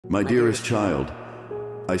My dearest child,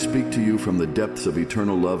 I speak to you from the depths of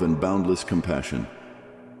eternal love and boundless compassion.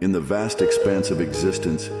 In the vast expanse of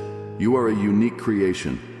existence, you are a unique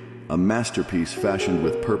creation, a masterpiece fashioned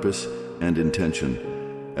with purpose and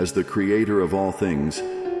intention. As the creator of all things,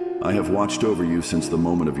 I have watched over you since the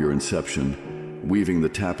moment of your inception, weaving the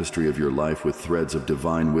tapestry of your life with threads of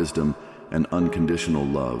divine wisdom and unconditional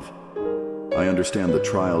love. I understand the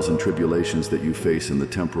trials and tribulations that you face in the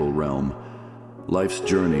temporal realm. Life's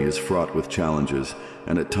journey is fraught with challenges,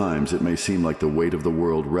 and at times it may seem like the weight of the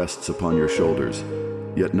world rests upon your shoulders.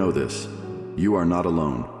 Yet know this, you are not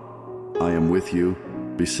alone. I am with you,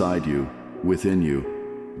 beside you, within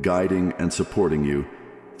you, guiding and supporting you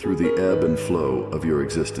through the ebb and flow of your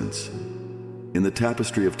existence. In the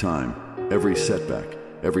tapestry of time, every setback,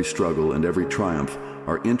 every struggle, and every triumph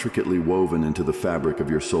are intricately woven into the fabric of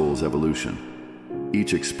your soul's evolution.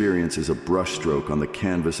 Each experience is a brushstroke on the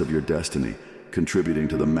canvas of your destiny, contributing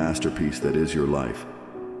to the masterpiece that is your life.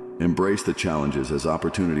 Embrace the challenges as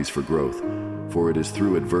opportunities for growth, for it is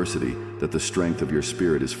through adversity that the strength of your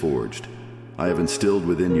spirit is forged. I have instilled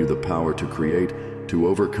within you the power to create, to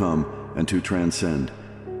overcome, and to transcend.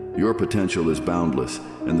 Your potential is boundless,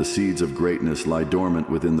 and the seeds of greatness lie dormant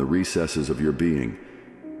within the recesses of your being.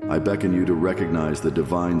 I beckon you to recognize the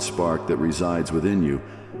divine spark that resides within you,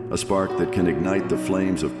 a spark that can ignite the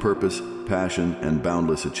flames of purpose, passion, and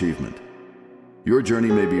boundless achievement. Your journey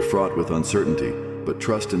may be fraught with uncertainty, but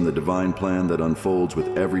trust in the divine plan that unfolds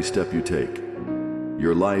with every step you take.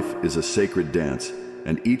 Your life is a sacred dance,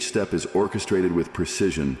 and each step is orchestrated with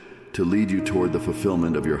precision to lead you toward the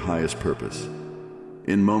fulfillment of your highest purpose.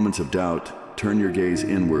 In moments of doubt, turn your gaze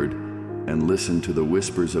inward and listen to the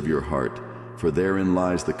whispers of your heart, for therein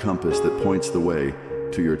lies the compass that points the way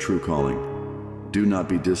to your true calling. Do not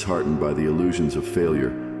be disheartened by the illusions of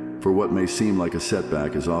failure, for what may seem like a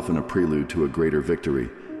setback is often a prelude to a greater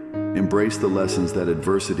victory. Embrace the lessons that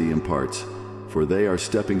adversity imparts, for they are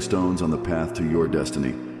stepping stones on the path to your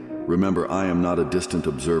destiny. Remember, I am not a distant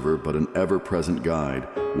observer, but an ever-present guide,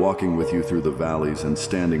 walking with you through the valleys and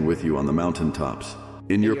standing with you on the mountaintops.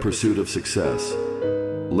 In your pursuit of success,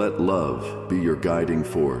 let love be your guiding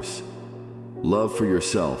force. Love for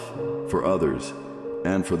yourself, for others,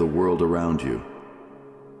 and for the world around you.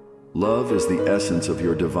 Love is the essence of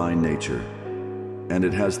your divine nature, and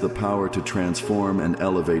it has the power to transform and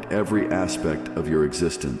elevate every aspect of your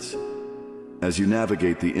existence. As you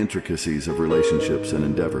navigate the intricacies of relationships and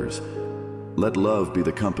endeavors, let love be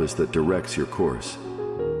the compass that directs your course.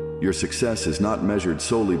 Your success is not measured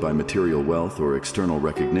solely by material wealth or external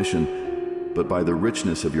recognition, but by the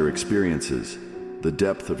richness of your experiences, the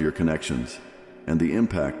depth of your connections, and the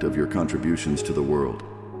impact of your contributions to the world.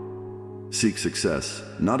 Seek success,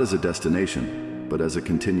 not as a destination, but as a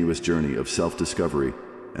continuous journey of self-discovery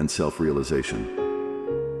and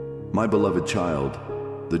self-realization. My beloved child,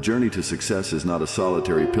 the journey to success is not a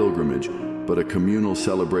solitary pilgrimage, but a communal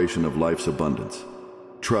celebration of life's abundance.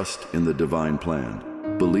 Trust in the divine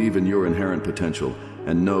plan. Believe in your inherent potential,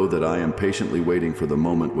 and know that I am patiently waiting for the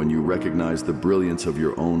moment when you recognize the brilliance of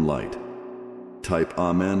your own light. Type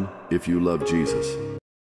Amen if you love Jesus.